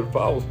sorry, but if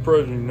I was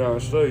president of the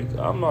United States,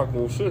 I'm not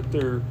going to sit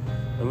there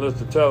and let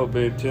the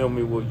Taliban tell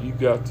me, well, you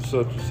got to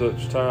such and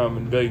such time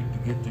and date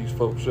to get these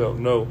folks out.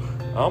 No,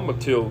 I'm going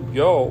to tell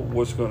y'all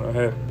what's going to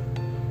happen.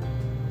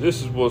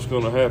 This is what's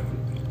going to happen.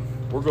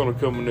 We're going to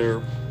come in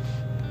there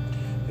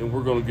and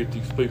we're going to get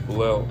these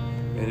people out.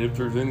 And if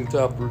there's any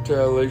type of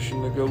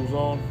retaliation that goes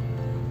on,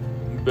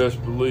 you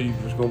best believe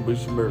there's going to be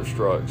some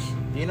airstrikes.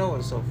 You know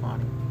what's so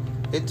funny?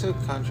 It took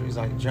countries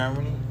like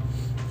Germany,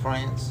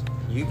 France,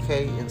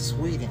 UK, and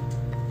Sweden,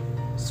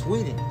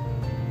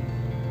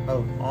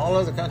 of all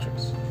other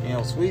countries.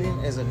 Sweden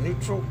is a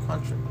neutral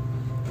country.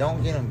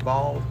 Don't get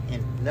involved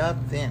in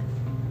nothing.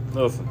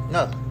 Nothing.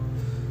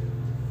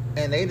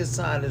 And they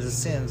decided to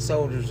send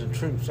soldiers and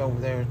troops over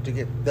there to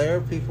get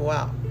their people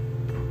out.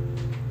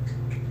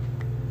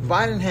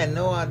 Biden had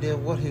no idea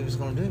what he was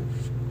going to do.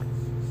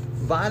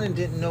 Biden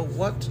didn't know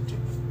what to do.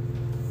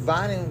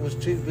 Biden was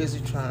too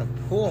busy trying to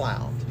pull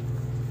out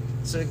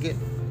to get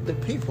the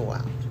people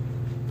out.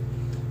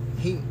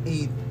 He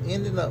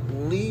ended up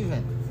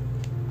leaving,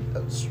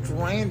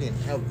 stranding,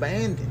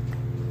 abandoning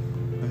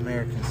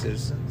American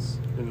citizens.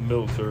 In the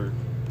military.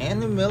 And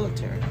the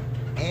military.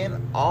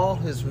 And all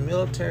his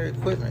military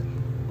equipment.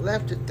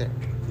 Left it there.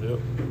 Yep.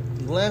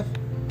 Left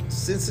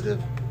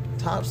sensitive,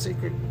 top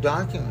secret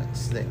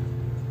documents there.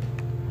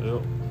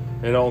 Yep.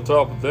 And on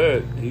top of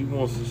that, he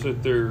wants to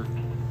sit there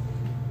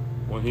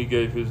when he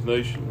gave his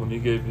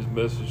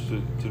message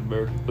to the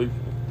American people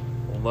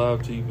on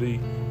live TV.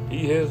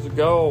 He has the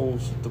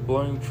galls to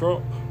blame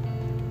Trump.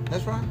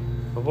 That's right.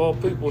 Of all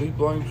people, he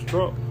blames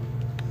Trump.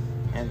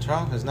 And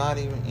Trump is not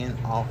even in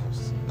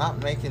office.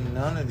 Not making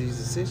none of these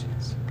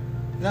decisions.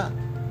 None.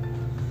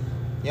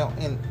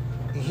 And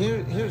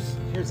here's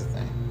the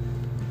thing.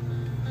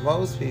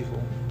 Most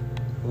people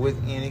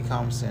with any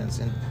common sense,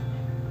 and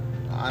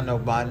I know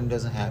Biden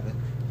doesn't have it,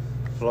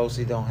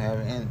 Pelosi don't have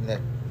it,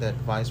 and that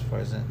vice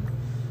president,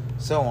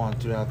 so on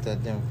throughout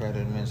that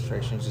Democratic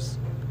administration just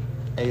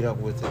ate up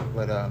with it.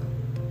 But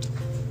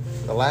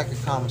the lack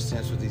of common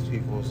sense with these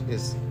people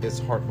is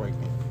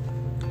heartbreaking.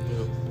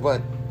 Yep.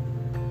 But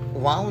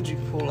why would you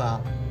pull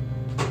out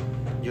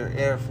your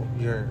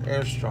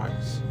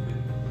airstrikes?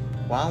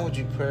 Why would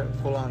you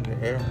pull out your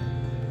airmen?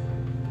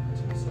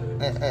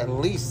 At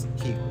least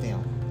keep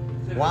them.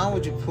 Why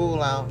would you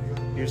pull out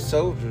your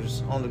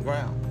soldiers on the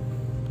ground?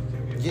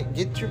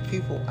 Get your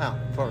people out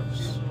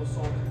first.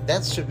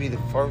 That should be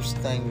the first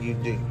thing you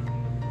do.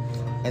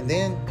 And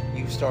then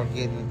you start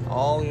getting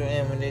all your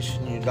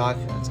ammunition and your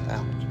documents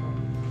out.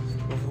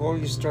 Before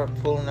you start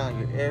pulling out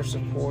your air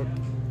support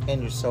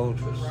and your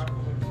soldiers.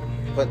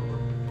 But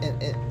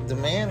the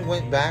man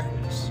went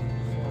backwards.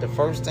 The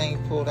first thing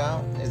he pulled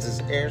out is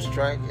his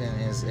airstrike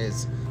and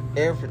his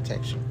air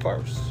protection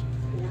first.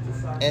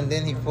 And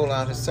then he pulled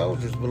out his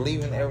soldiers,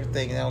 believing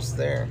everything else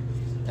there.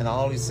 and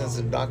all these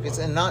sensitive documents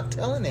and not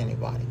telling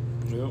anybody.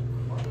 Yep.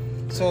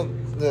 So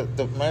the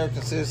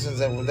American citizens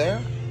that were there,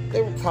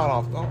 they were caught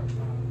off guard.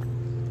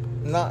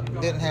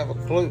 Didn't have a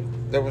clue.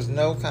 There was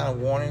no kind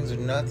of warnings or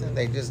nothing.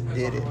 They just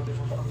did it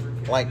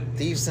like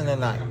thieves in the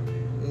night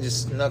and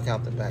just snuck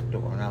out the back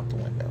door and out the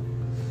window.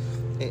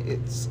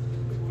 It's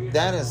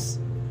as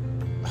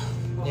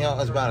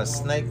about as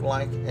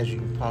snake-like as you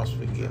can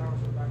possibly get.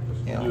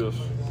 Yes.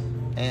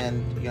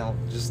 And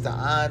just the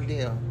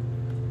idea,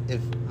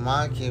 if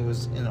my kid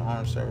was in the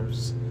armed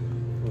services,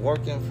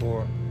 working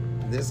for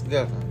this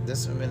government,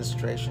 this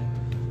administration,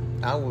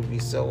 I would be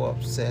so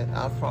upset.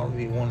 I'd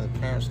probably be one of the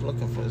parents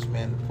looking for this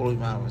man to pull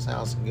him out of his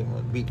house and give him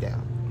a beat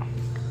down.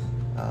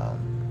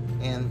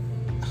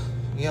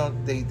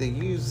 They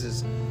use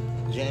this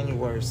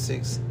January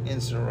 6th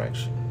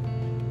insurrection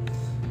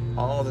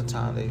all the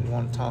time. They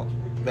want to talk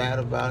bad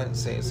about it and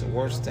say it's the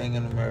worst thing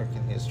in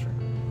American history.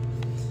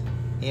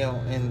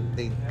 And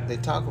they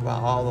talk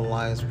about all the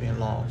lives being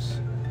lost.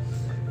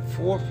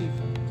 4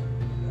 people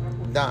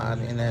died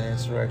in that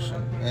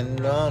insurrection, and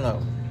none of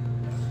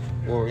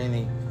them were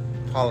any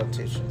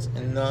politicians,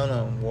 and none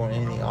of them were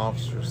any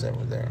officers that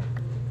were there.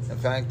 In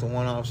fact, the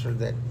one officer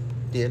that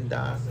did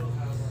die,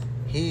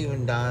 he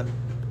even died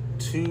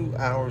 2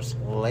 hours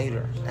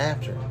later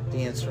after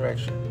the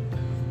insurrection.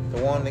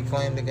 The one they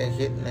claimed to get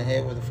hit in the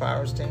head with a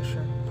fire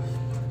extinguisher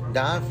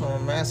died from a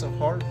massive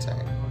heart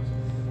attack.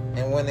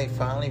 And when they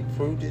finally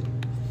proved it,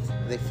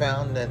 they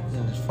found that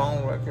in his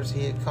phone records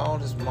he had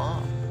called his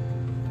mom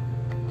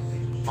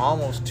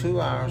almost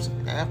 2 hours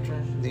after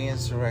the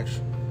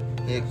insurrection.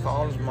 He had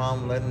called his mom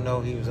and let him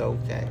know he was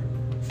okay.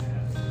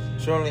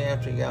 Shortly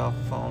after he got off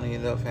the phone, he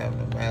ended up having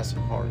a massive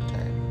heart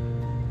attack.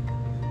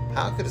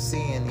 How could a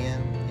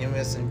CNN,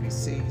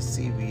 MSNBC,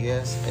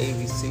 CBS,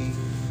 ABC,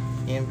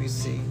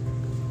 NBC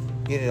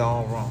get it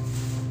all wrong?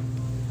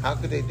 How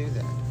could they do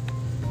that?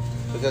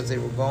 Because they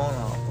were going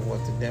off of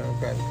what the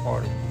Democratic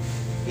Party,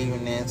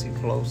 even Nancy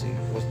Pelosi,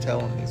 was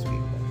telling these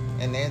people.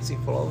 And Nancy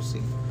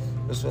Pelosi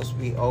was supposed to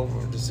be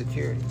over the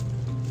security.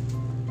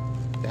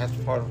 That's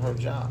part of her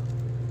job.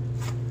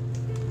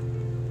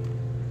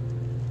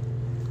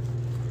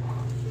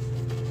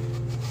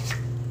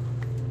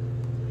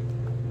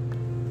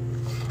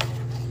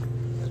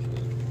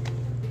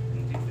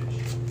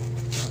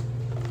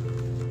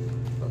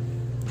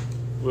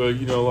 Well,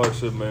 like I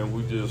said, man,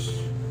 we've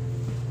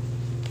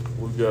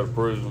got a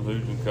president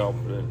who's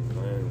incompetent,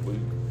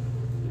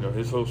 and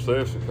his whole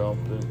staff's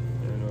incompetent,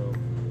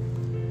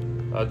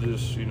 and I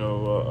just,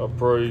 I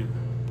pray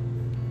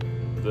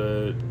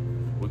that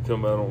we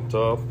come out on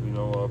top.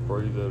 I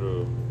pray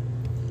that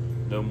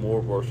no more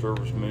of our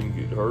servicemen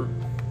get hurt,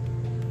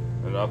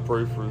 and I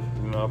pray for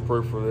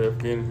the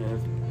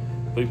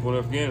Afghan people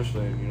in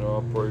Afghanistan.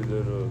 I pray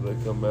that they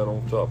come out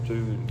on top too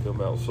and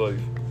come out safe.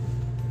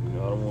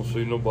 I don't want to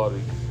see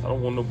nobody. I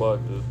don't want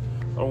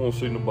to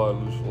see nobody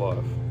lose a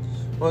life.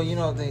 Well,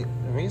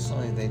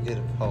 recently they did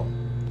a poll,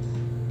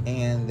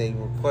 and they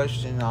were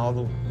questioning a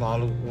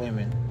lot of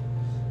women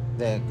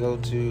that go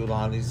to a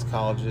lot of these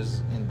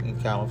colleges in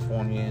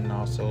California and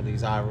also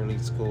these Ivy League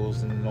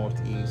schools in the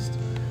Northeast,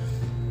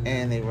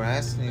 and they were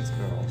asking these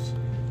girls,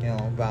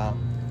 about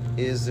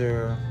is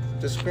there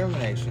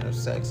discrimination of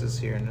sexes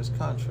here in this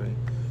country,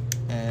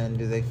 and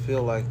do they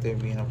feel like they're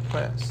being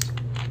oppressed?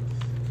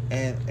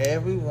 And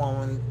every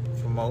woman,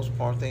 for most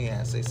part, they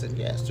asked, they said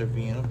yes, they're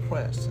being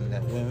oppressed, and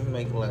that women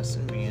make less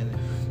than men,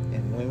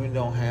 and women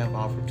don't have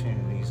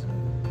opportunities,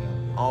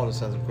 and all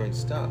this other great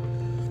stuff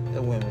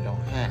that women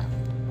don't have.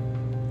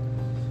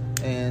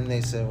 And they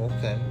said,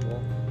 okay,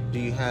 well, do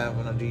you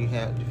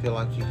feel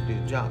like you can do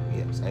the job?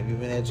 Yes. Have you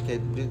been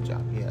educated to do the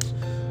job? Yes.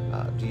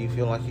 Do you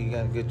feel like you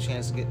got a good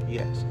chance to get?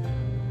 Yes.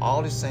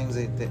 All these things,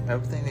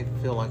 everything they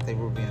feel like they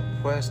were being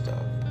oppressed of.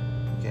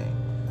 Okay.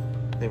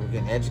 They were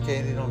getting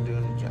educated on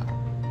doing the job.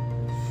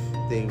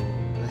 They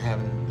were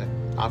having the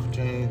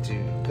opportunity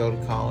to go to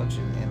college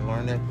and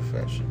learn their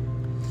profession.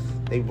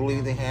 They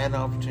believed they had an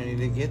opportunity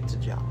to get the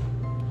job.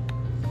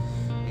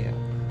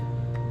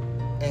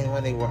 And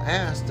when they were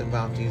asked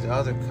about these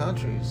other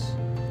countries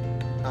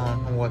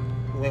on what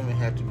women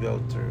had to go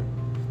through,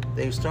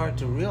 they started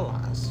to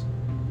realize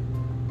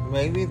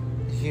maybe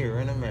here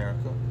in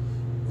America,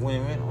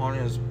 women aren't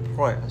as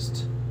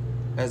oppressed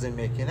as they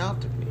make it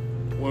out to be.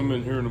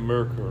 Women here in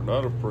America are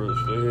not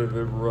oppressed. They have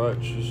every right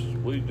just as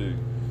we do.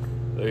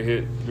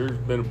 There's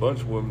been a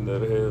bunch of women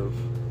that have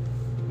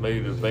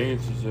made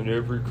advances in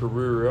every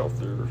career out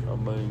there. I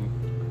mean,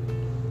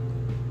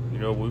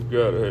 we've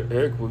got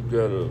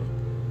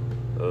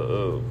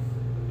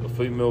a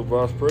female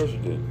vice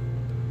president,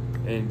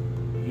 and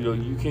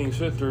you can't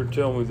sit there and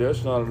tell me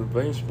that's not an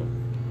advancement.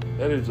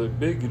 That is a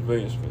big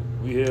advancement.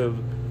 We have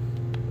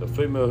a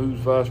female who's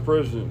vice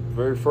president,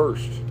 very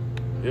first.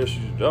 Yes,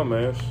 she's a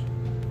dumbass.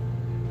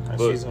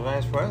 She's a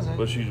vice president.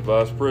 But she's a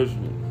vice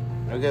president.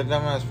 I got a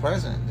dumbass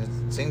president.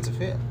 It seems to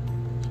fit.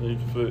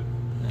 Seems to fit.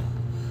 Yeah.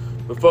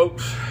 But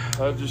folks,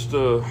 I just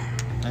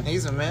and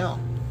he's a male.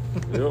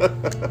 Yep.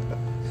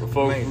 But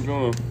folks, we're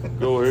gonna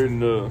go ahead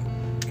and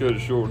cut it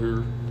short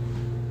here.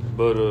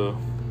 But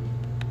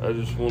I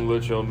just want to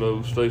let y'all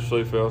know, stay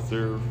safe out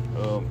there.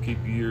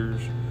 Keep your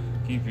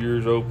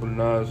ears open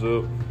and eyes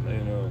up,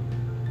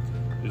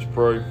 and just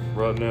pray.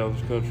 Right now,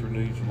 this country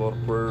needs a lot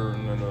of prayer,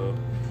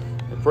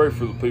 and pray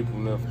for the people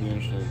in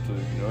Afghanistan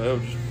too.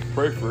 Just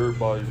pray for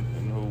everybody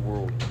in the whole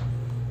world.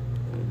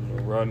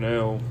 And, right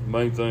now,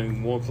 one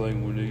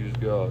thing we need is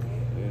God,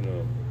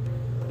 and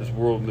this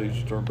world needs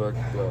to turn back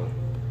to God.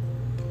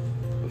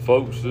 But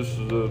folks, this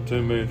is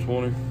 10 Man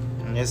 20.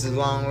 And this is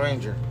Long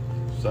Ranger.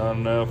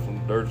 Signing out from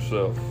the Dirty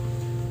South.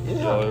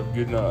 Yeah. Y'all have a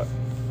good night.